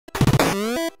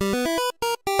Alright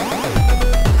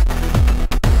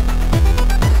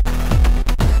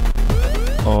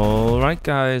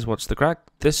guys, what's the crack?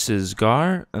 This is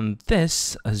Gar, and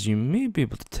this, as you may be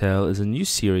able to tell, is a new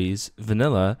series,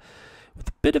 Vanilla, with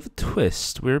a bit of a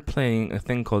twist. We're playing a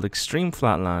thing called Extreme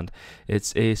Flatland.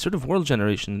 It's a sort of world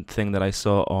generation thing that I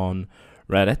saw on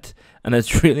Reddit, and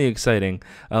it's really exciting.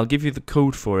 I'll give you the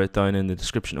code for it down in the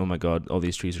description. Oh my god, all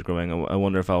these trees are growing. I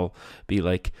wonder if I'll be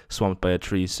like swamped by a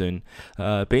tree soon.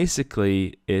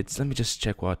 Basically, it's, let me just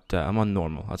check what, I'm on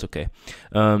normal, that's okay.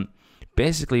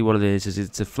 Basically what it is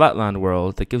it's a flatland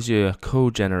world that gives you a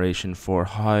code generation for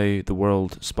how the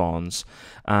world spawns,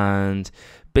 and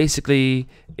basically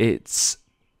it's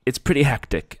pretty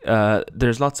hectic.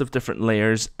 There's lots of different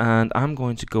layers, and I'm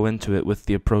going to go into it with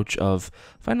the approach of,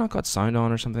 have I not got sound on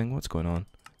or something? What's going on?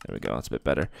 There we go, that's a bit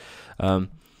better. I'm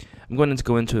going to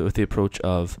go into it with the approach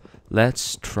of,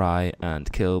 let's try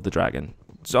and kill the dragon.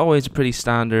 It's always a pretty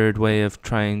standard way of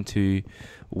trying to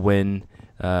win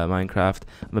Minecraft.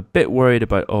 I'm a bit worried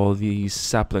about all these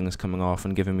saplings coming off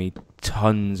and giving me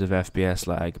tons of FPS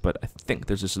lag, but I think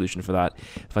there's a solution for that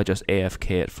if I just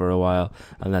AFK it for a while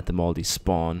and let them all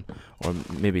despawn, or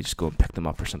maybe just go and pick them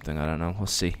up or something. I don't know, we'll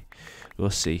see. We'll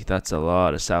see. That's a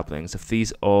lot of saplings. If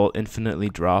these all infinitely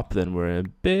drop, then we're in a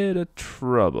bit of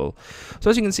trouble. So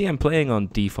as you can see, I'm playing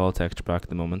on default texture pack at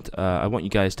the moment. I want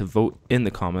you guys to vote in the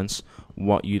comments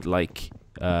what you'd like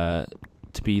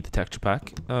to be the texture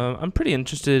pack. I'm pretty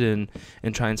interested in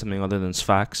trying something other than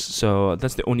Sphax, so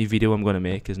that's the only video I'm going to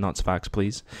make, is not Sphax,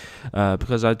 please,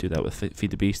 because I do that with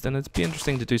Feed the Beast, and it'd be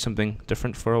interesting to do something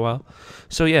different for a while.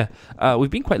 So yeah, we've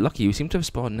been quite lucky. We seem to have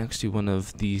spawned next to one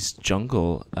of these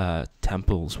jungle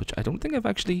temples, which I don't think I've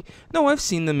actually, no, I've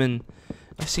seen them in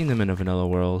a vanilla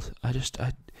world. I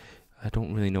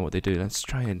don't really know what they do. Let's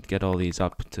try and get all these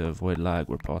up to avoid lag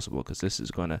where possible, because this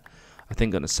is gonna, I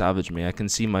think, gonna savage me. I can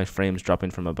see my frames dropping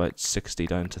from about 60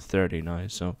 down to 30 now,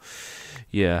 so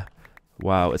yeah.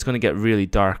 Wow, it's gonna get really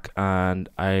dark, and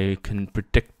I can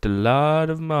predict a lot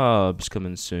of mobs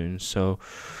coming soon. So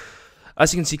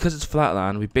as you can see, because it's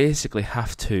flatland, we basically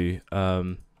have to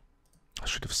I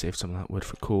should have saved some of that wood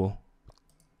for coal.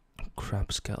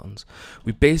 Crap skeletons.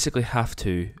 We basically have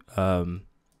to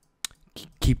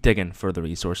keep digging for the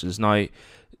resources. Now,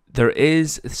 there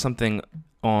is something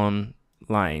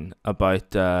online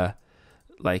about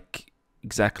like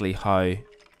exactly how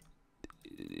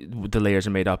the layers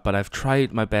are made up, but I've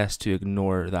tried my best to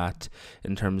ignore that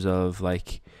in terms of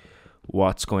like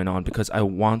what's going on, because I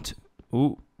want,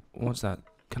 ooh, what's that?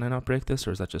 Can I not break this,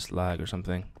 or is that just lag or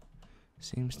something?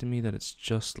 Seems to me that it's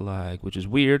just lag, which is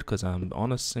weird because I'm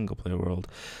on a single player world.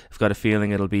 I've got a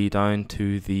feeling it'll be down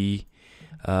to the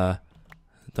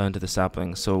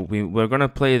saplings. So we're gonna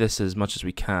play this as much as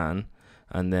we can,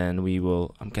 and then we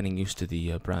will. I'm getting used to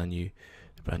the brand new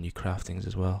craftings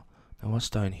as well. Now what's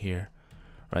down here?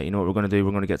 Right, you know what we're gonna do?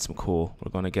 We're gonna get some coal.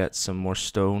 We're gonna get some more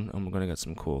stone, and we're gonna get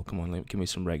some coal. Come on, give me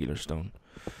some regular stone.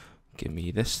 Give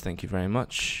me this, thank you very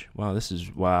much. Wow, this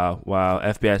is wow.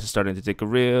 FPS is starting to take a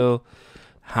real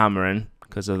hammering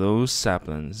because of those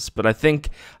saplings. But I think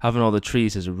having all the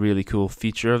trees is a really cool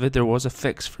feature of it. There was a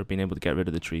fix for being able to get rid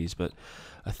of the trees, but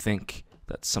I think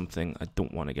that's something I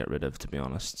don't want to get rid of, to be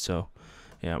honest. So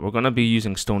yeah, we're gonna be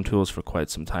using stone tools for quite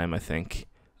some time, I think.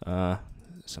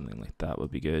 Something like that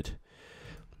would be good.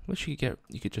 Wish you could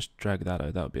just drag that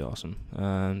out. That would be awesome.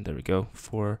 And there we go.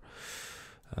 4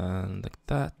 and like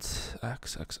that.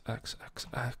 X.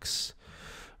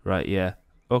 Right, yeah.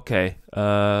 Okay.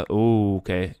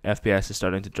 Okay. FPS is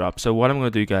starting to drop. So what I'm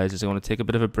going to do, guys, is I'm going to take a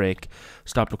bit of a break,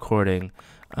 stop recording,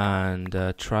 and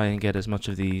try and get as much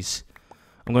of these.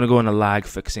 I'm going to go on a lag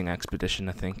fixing expedition,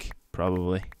 I think,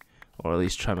 probably, or at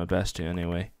least try my best to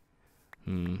anyway.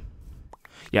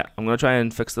 Yeah, I'm going to try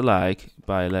and fix the lag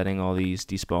by letting all these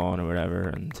despawn or whatever,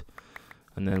 and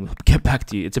then we'll get back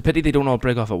to you. It's a pity they don't all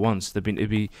break off at once. It'd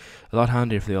be a lot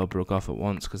handier if they all broke off at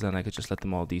once, because then I could just let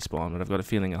them all despawn. But I've got a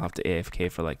feeling I'll have to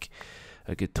AFK for like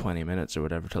a good 20 minutes or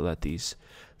whatever to let these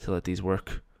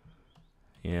work.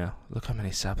 Yeah, look how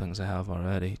many saplings I have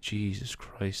already. Jesus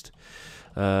Christ.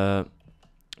 I'm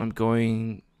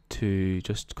going to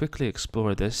just quickly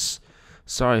explore this.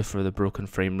 Sorry for the broken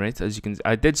frame rate. As you can,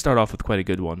 I did start off with quite a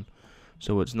good one,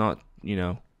 so it's not, you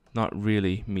know, not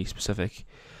really me specific.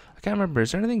 I can't remember.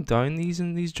 Is there anything down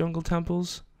in these jungle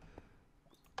temples?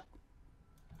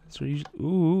 So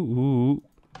ooh.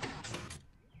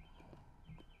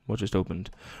 What just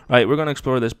opened? Right, we're gonna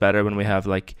explore this better when we have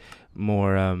like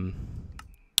more.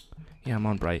 Yeah, I'm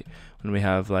on bright. When we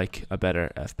have like a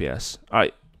better FPS. All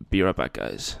right, be right back,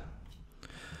 guys.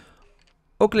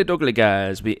 Oakley dokley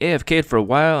guys, we AFK'd for a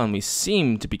while and we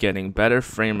seem to be getting better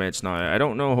frame rates now. I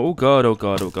don't know. Oh god, oh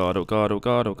god, oh god, oh god, oh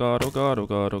god, oh god, oh god, oh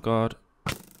god, oh god.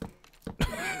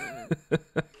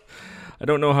 I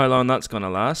don't know how long that's gonna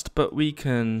last, but we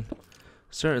can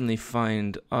certainly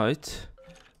find out.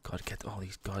 God, get all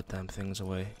these goddamn things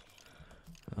away.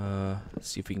 Let's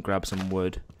see if we can grab some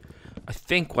wood. I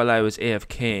think while I was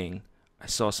AFKing, I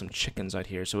saw some chickens out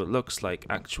here, so it looks like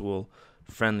actual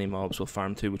friendly mobs will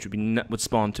farm too, which would be would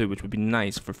spawn too, which would be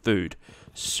nice for food,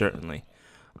 certainly.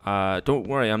 Don't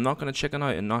worry, I'm not gonna chicken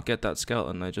out and not get that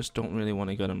skeleton. I just don't really want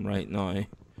to get him right now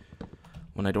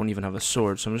when I don't even have a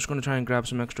sword. So I'm just gonna try and grab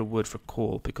some extra wood for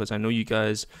coal because I know you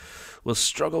guys will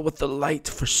struggle with the light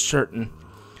for certain.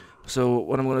 So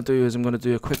what I'm gonna do is I'm gonna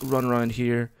do a quick run around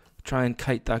here, try and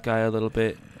kite that guy a little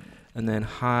bit, and then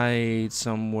hide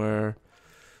somewhere.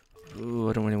 Ooh,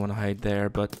 I don't really want to hide there,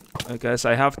 but I guess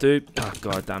I have to. Oh,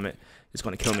 god damn it. He's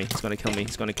gonna kill me. He's gonna kill me.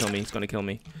 He's gonna kill me. He's gonna kill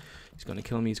me. He's gonna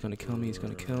kill me. He's gonna kill me. He's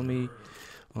gonna kill me.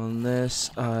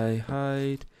 Unless I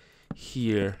hide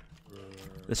here.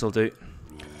 This'll do.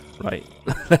 Right.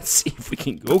 Let's see if we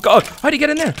can. Oh god! How'd he get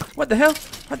in there? What the hell?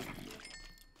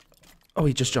 Oh,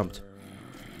 he just jumped.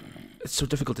 It's so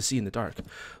difficult to see in the dark.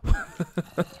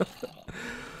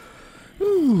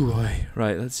 Ooh,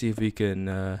 right, let's see if we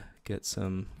can get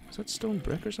some. Is that stone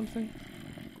brick or something?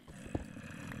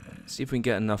 See if we can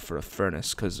get enough for a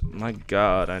furnace, because my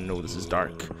god, I know this is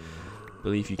dark.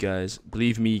 Believe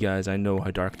me guys, I know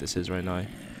how dark this is right now.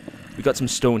 We got some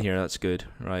stone here, that's good.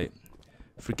 Right.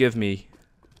 Forgive me.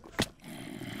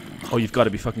 Oh, you've got to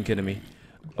be fucking kidding me.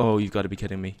 Oh, you've got to be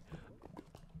kidding me.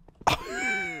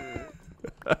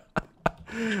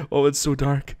 Oh, it's so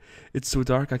dark. It's so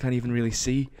dark, I can't even really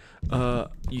see.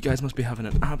 You guys must be having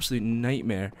an absolute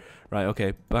nightmare. Right,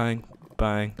 okay. Bang,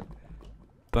 bang,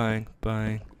 bang,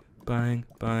 bang, bang,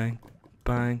 bang,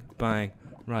 bang, bang.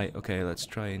 Right, okay, let's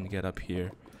try and get up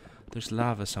here. There's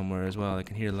lava somewhere as well. I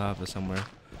can hear lava somewhere.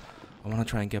 I want to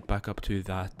try and get back up to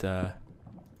that, I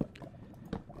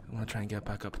want to try and get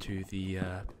back up to the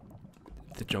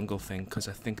jungle thing, because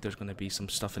I think there's going to be some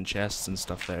stuff in chests and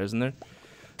stuff there, isn't there?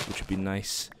 Which would be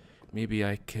nice. Maybe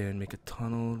I can make a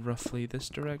tunnel roughly this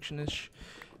direction-ish.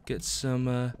 Get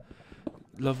some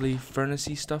lovely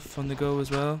furnace-y stuff on the go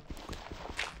as well.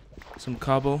 Some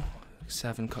cobble.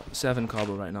 Seven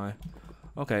cobble right now.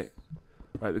 Okay.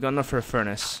 Right, we got enough for a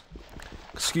furnace.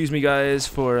 Excuse me guys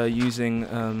for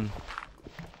using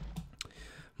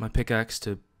my pickaxe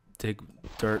to dig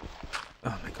dirt.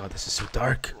 Oh my god, this is so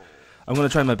dark. I'm going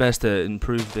to try my best to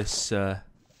improve this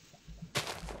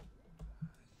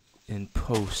in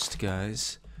post,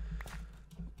 guys.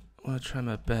 I want to try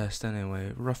my best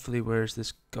anyway. Roughly, where's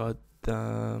this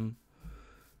goddamn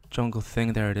jungle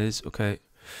thing? There it is. Okay.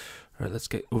 Alright, let's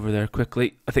get over there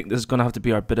quickly. I think this is going to have to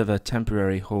be our bit of a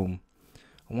temporary home.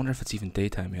 I wonder if it's even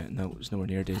daytime yet. No, it's nowhere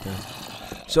near daytime.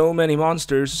 So many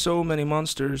monsters. So many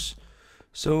monsters.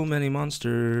 So many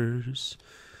monsters.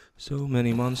 So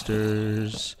many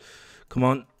monsters. Come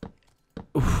on.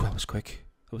 Ooh, that was quick.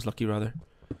 That was lucky, rather.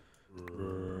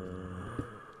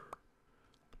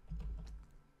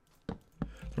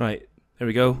 Right, there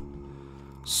we go.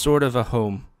 Sort of a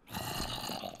home.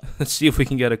 Let's see if we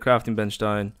can get a crafting bench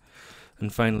down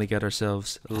and finally get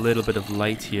ourselves a little bit of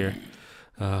light here.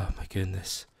 Oh my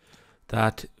goodness.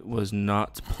 That was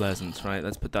not pleasant. Right,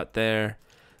 let's put that there.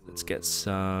 Let's get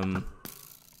some...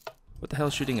 What the hell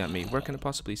is shooting at me? Where can it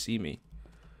possibly see me?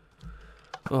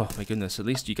 Oh my goodness, at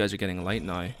least you guys are getting light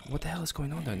now. What the hell is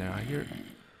going on down there? I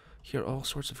hear all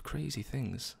sorts of crazy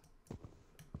things.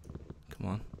 Come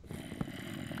on.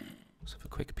 Let's have a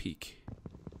quick peek.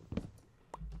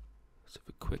 Let's have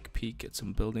a quick peek, get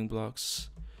some building blocks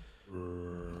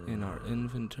in our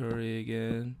inventory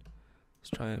again. Let's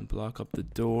try and block up the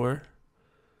door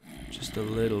just a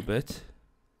little bit.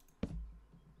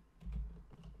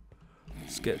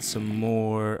 Let's get some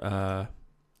more of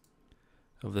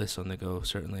this on the go.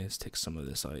 Certainly, let's take some of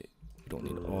this out. We don't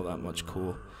need all that much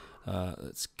coal.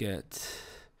 Let's get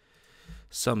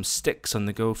some sticks on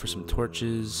the go for some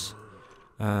torches.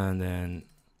 And then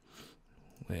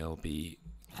we'll be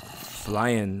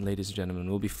flying, ladies and gentlemen.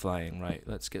 We'll be flying. Right,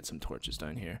 let's get some torches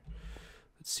down here.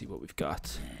 Let's see what we've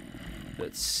got.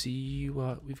 Let's see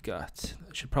what we've got.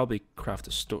 I should probably craft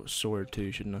a sword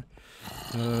too, shouldn't I?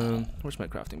 Where's my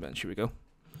crafting bench? Here we go.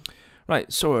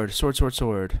 Right, sword.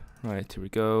 Right, here we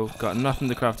go. Got nothing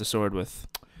to craft a sword with.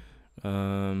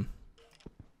 1,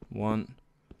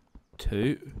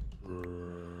 2.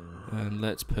 And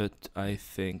let's put, I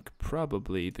think,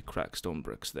 probably the crackstone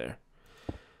bricks there.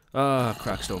 Ah,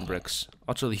 crackstone bricks.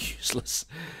 Utterly useless.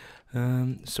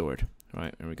 Sword.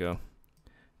 Right, there we go.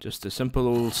 Just a simple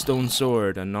old stone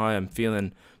sword, and now I'm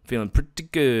feeling pretty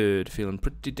good, feeling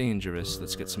pretty dangerous.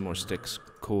 Let's get some more sticks,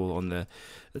 coal on the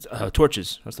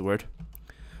torches. That's the word.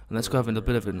 And let's go have a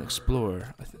bit of an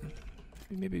explore.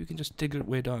 Maybe we can just dig our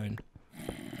way down.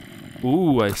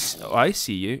 Ooh, I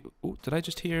see you. Ooh, did I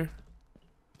just hear?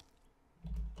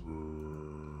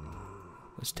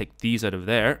 Let's take these out of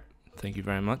there. Thank you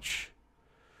very much.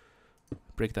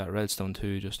 Break that redstone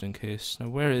too, just in case. Now,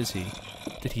 where is he?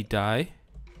 Did he die?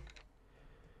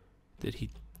 Did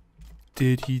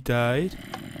he die?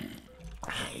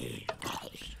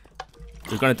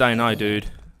 You're gonna die now,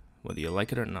 dude. Whether you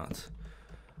like it or not.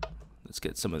 Let's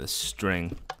get some of this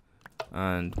string.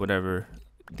 And whatever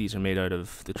these are made out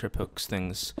of, the trip hooks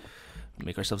things.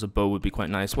 Make ourselves a bow would be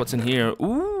quite nice. What's in here?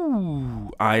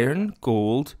 Ooh! Iron,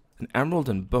 gold, an emerald,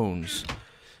 and bones.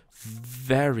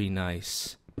 Very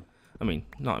nice. I mean,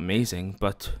 not amazing,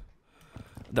 but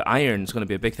the iron is going to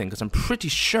be a big thing, because I'm pretty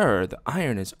sure the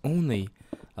iron is only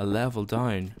a level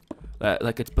down.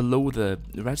 Like, it's below the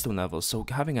redstone level, so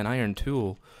having an iron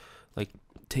tool, like,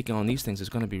 taking on these things is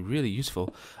going to be really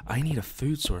useful. I need a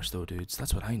food source, though, dudes.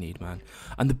 That's what I need, man.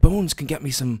 And the bones can get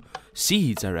me some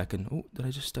seeds, I reckon. Oh, did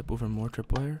I just step over more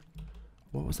tripwire?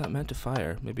 What was that meant to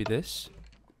fire? Maybe this?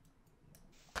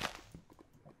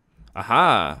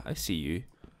 Aha! I see you.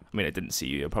 I mean, I didn't see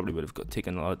you. I probably would have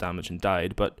taken a lot of damage and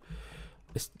died, but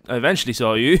I eventually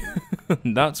saw you.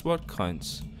 That's what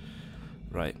counts.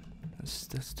 Right.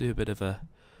 Let's do a bit of a...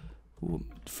 Ooh,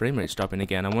 frame rate's dropping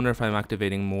again. I wonder if I'm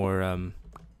activating more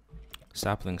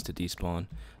saplings to despawn.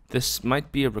 This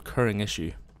might be a recurring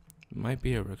issue.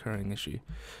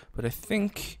 But I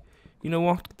think... You know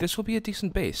what? This will be a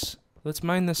decent base. Let's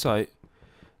mine this out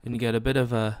and get a bit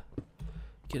of a...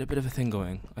 thing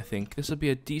going. I think this will be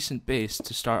a decent base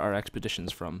to start our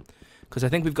expeditions from, because I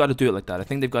think we've got to do it like that. I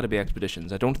think they've got to be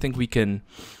expeditions. I don't think we can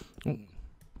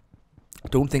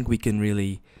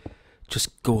really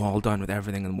just go all down with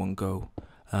everything in one go.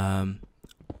 I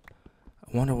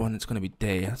wonder when it's going to be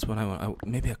day. That's what I want.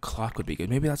 Maybe a clock would be good.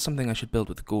 Maybe that's something I should build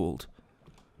with gold,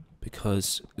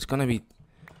 because it's going to be...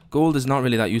 Gold is not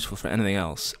really that useful for anything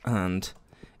else, and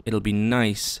it'll be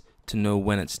nice to know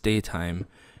when it's daytime,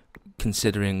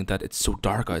 considering that it's so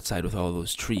dark outside with all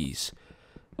those trees.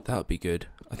 That would be good.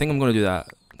 I think I'm going to do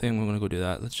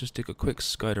that. Let's just take a quick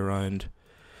scout around.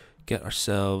 Get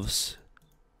ourselves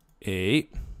a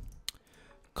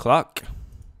clock.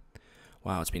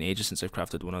 Wow, it's been ages since I've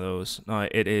crafted one of those. Now,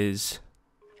 it is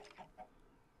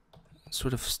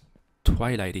sort of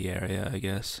twilighty area, I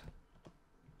guess.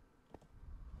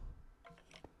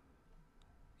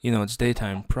 You know, it's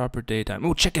daytime. Proper daytime.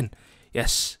 Oh, chicken!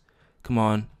 Yes! Come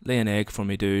on, lay an egg for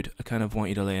me, dude. I kind of want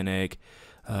you to lay an egg.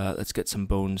 Let's get some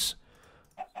bones.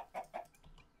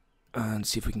 And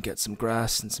see if we can get some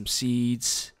grass and some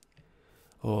seeds.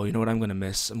 Oh, you know what I'm gonna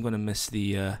miss? I'm gonna miss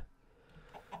the...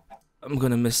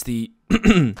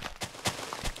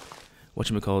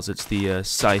 whatchamacalls, it's the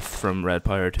scythe from Red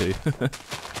Power 2.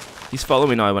 He's following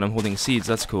me now when I'm holding seeds,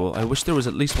 that's cool. I wish there was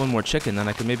at least one more chicken, and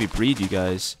I could maybe breed you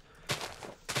guys.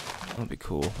 That'd be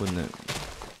cool, wouldn't it?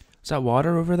 Is that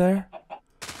water over there?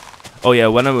 Oh yeah,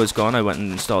 when I was gone, I went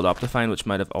and installed Optifine, which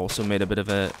might have also made a bit of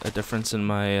a difference in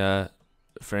my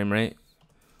frame rate.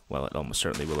 Well, it almost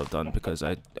certainly will have done, because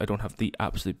I don't have the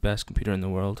absolute best computer in the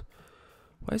world.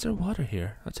 Why is there water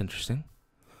here? That's interesting.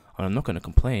 Oh, I'm not going to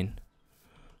complain,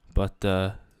 but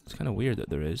it's kind of weird that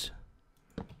there is,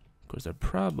 because there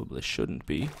probably shouldn't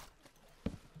be.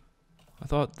 I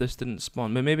thought this didn't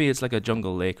spawn. Maybe it's like a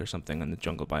jungle lake or something, and the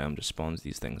jungle biome just spawns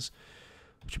these things,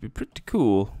 which would be pretty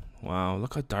cool. Wow,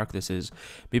 look how dark this is.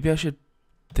 Maybe I should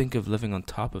think of living on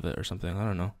top of it or something. I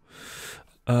don't know.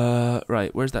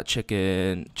 Right, where's that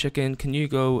chicken? Chicken, can you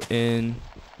go in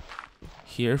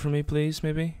here for me, please,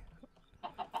 maybe?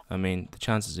 I mean, the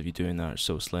chances of you doing that are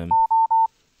so slim,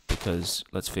 because,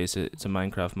 let's face it, it's a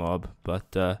Minecraft mob.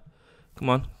 But, come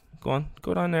on,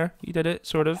 go down there. You did it,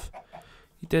 sort of.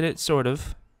 You did it, sort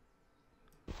of.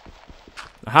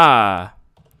 Aha!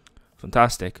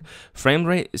 Fantastic. Frame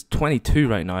rate is 22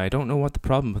 right now. I don't know what the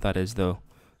problem with that is, though.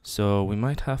 So we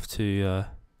might have to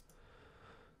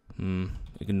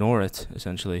ignore it,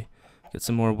 essentially. Get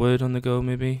some more wood on the go,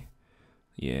 maybe.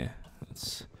 Yeah.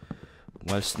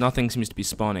 Whilst nothing seems to be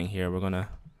spawning here, we're gonna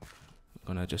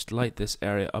just light this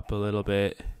area up a little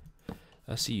bit.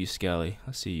 I see you, Skelly.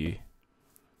 I see you.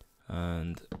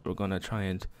 And we're gonna try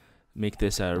and make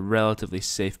this a relatively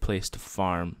safe place to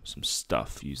farm some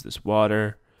stuff. Use this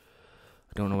water.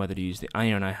 I don't know whether to use the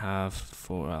iron I have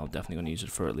for... I'll definitely going to use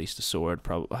it for at least a sword.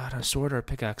 Probably a sword or a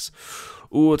pickaxe.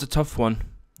 Oh, it's a tough one.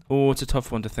 Oh, it's a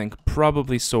tough one to think.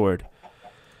 Probably sword.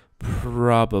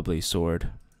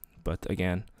 But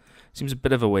again, seems a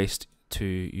bit of a waste to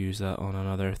use that on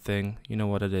another thing. You know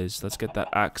what it is. Let's get that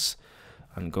axe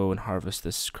and go and harvest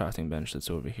this crafting bench that's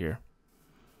over here.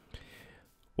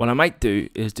 What I might do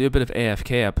is do a bit of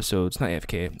AFK episodes, not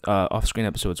AFK, off-screen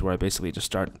episodes where I basically just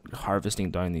start harvesting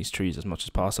down these trees as much as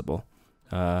possible.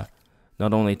 Not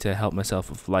only to help myself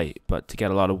with light, but to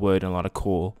get a lot of wood and a lot of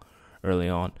coal early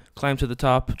on. Climb to the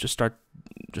top, just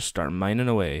start mining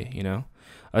away, you know.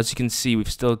 As you can see,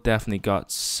 we've still definitely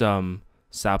got some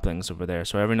saplings over there.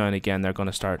 So every now and again, they're going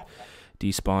to start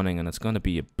despawning, and it's going to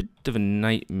be a bit of a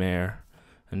nightmare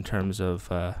in terms of...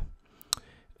 God,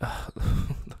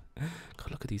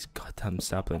 look at these goddamn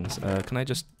saplings. Can I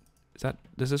just...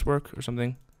 Does this work or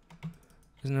something?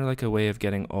 Isn't there like a way of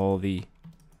getting all the...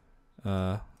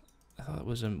 I thought it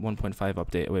was a 1.5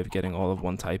 update, a way of getting all of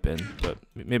one type in, but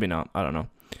maybe not. I don't know.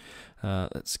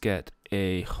 Let's get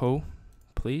a hoe,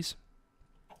 please.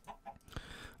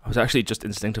 I was actually just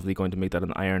instinctively going to make that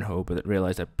an iron hoe, but I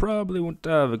realized I probably won't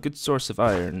have a good source of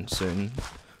iron soon.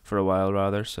 For a while,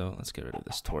 rather. So let's get rid of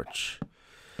this torch.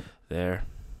 There.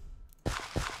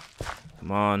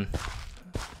 Come on.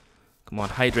 Come on,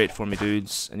 hydrate for me,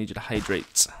 dudes. I need you to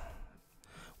hydrate.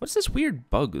 What's this weird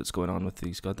bug that's going on with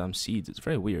these goddamn seeds? It's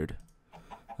very weird.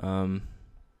 Should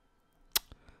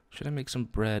I make some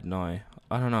bread now?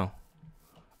 I don't know.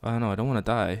 I don't know. I don't want to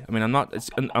die. I mean,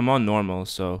 I'm on normal,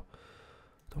 so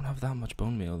I don't have that much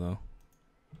bone meal though.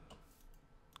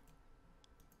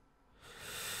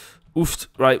 Oofed.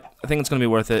 Right. I think it's gonna be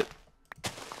worth it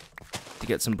to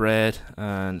get some bread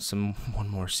and one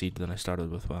more seed than I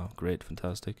started with. Wow, great,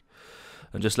 fantastic.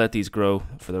 And just let these grow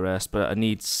for the rest. But I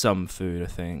need some food, I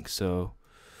think. So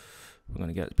we're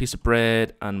gonna get a piece of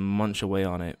bread and munch away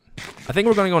on it. I think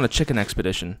we're gonna go on a chicken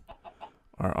expedition,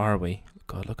 or are we?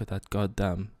 God, look at that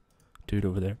goddamn dude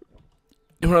over there.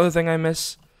 One other thing I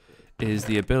miss is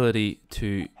the ability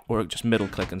to, or just middle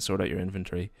click and sort out your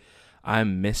inventory. I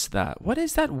miss that. What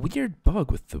is that weird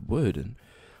bug with the wood and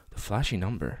the flashy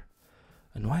number?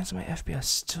 And why is my FPS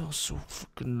still so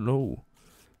freaking low?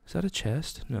 Is that a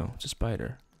chest? No, it's a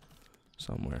spider.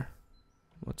 Somewhere.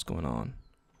 What's going on?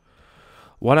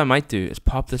 What I might do is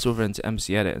pop this over into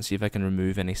MC Edit and see if I can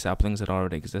remove any saplings that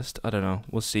already exist. I don't know.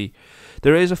 We'll see.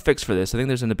 There is a fix for this. I think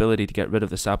there's an ability to get rid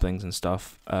of the saplings and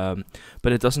stuff. But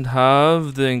it doesn't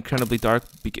have the incredibly dark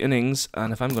beginnings.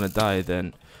 And if I'm going to die,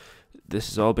 then this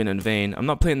has all been in vain. I'm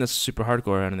not playing this super hardcore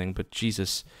or anything, but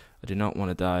Jesus, I do not want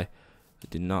to die. I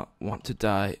do not want to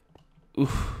die.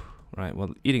 Oof. Right,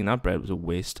 well, eating that bread was a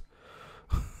waste.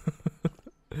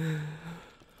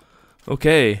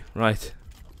 Okay, right.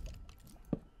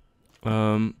 I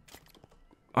don't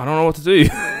know what to do.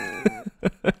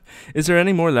 Is there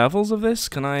any more levels of this?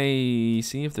 Can I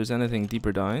see if there's anything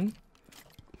deeper down?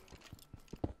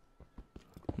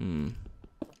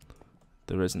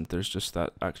 There isn't. There's just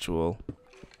that actual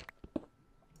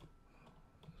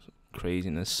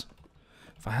craziness.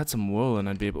 If I had some wool and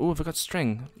I'd be able... Oh, if I got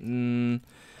string.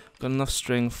 Got enough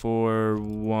string for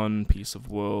one piece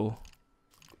of wool.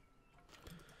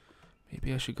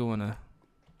 Maybe I should go on a...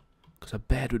 Because a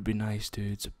bed would be nice,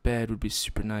 dudes. A bed would be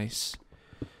super nice.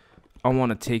 I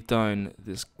want to take down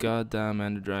this goddamn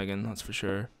ender dragon, that's for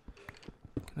sure.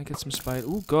 Can I get some spider?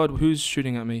 Oh god, who's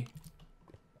shooting at me?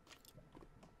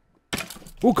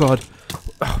 Oh god!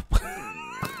 Oh.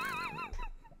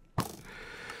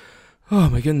 Oh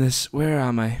my goodness, where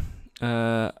am I?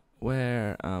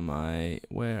 Where am I?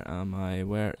 Where am I?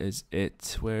 Where is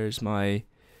it? Where's my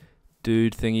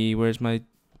dude thingy? Where's my...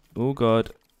 Oh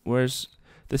god, where's...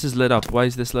 This is lit up. Why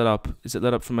is this lit up? Is it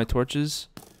lit up from my torches?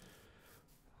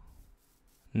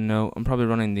 No, I'm probably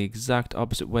running the exact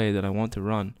opposite way that I want to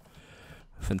run.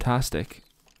 Fantastic.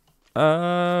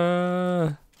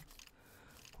 Where's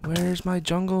my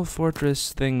jungle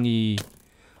fortress thingy?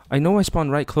 I know I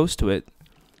spawned right close to it.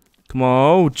 Come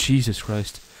on. Oh, Jesus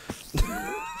Christ.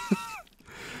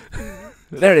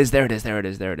 There it is, there it is, there it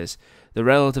is, there it is. The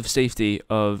relative safety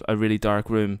of a really dark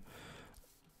room.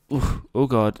 Ooh, oh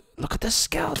god. Look at the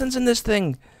skeletons in this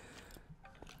thing.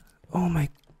 Oh my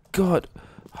god.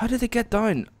 How did they get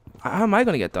down? How am I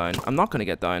going to get down? I'm not going to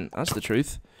get down. That's the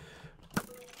truth.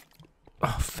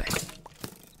 Oh, fuck.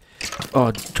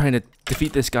 Oh, trying to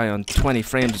defeat this guy on 20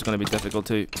 frames is going to be difficult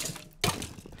too.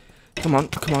 Come on,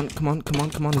 come on, come on, come on,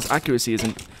 come on. His accuracy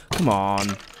isn't... Come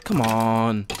on, come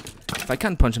on. If I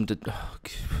can't punch him to... Oh,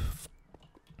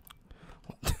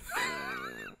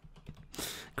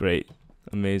 great.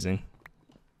 Amazing.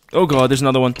 Oh god, there's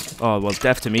another one. Oh, well,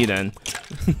 death to me then.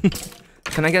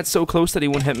 Can I get so close that he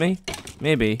won't hit me?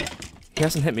 Maybe. He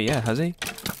hasn't hit me yet, has he?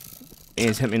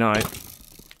 He's hit me now.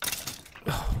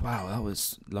 Oh, wow, that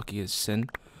was lucky as sin.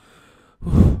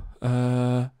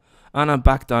 And I'm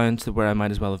back down to where I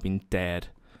might as well have been dead.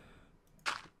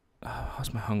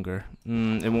 How's my hunger?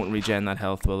 It won't regen that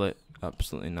health, will it?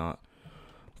 Absolutely not.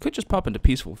 Could just pop into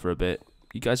peaceful for a bit.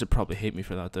 You guys would probably hate me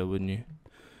for that though, wouldn't you?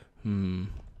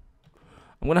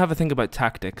 I'm going to have a think about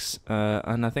tactics,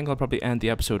 and I think I'll probably end the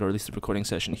episode, or at least the recording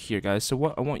session here, guys. So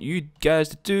what I want you guys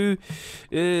to do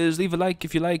is leave a like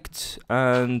if you liked,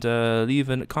 and leave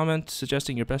a comment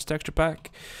suggesting your best texture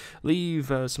pack.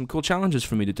 Leave some cool challenges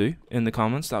for me to do in the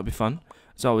comments. That would be fun.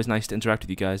 It's always nice to interact with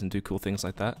you guys and do cool things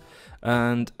like that.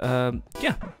 And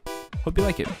yeah, hope you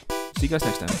like it. See you guys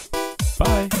next time.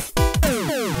 Bye!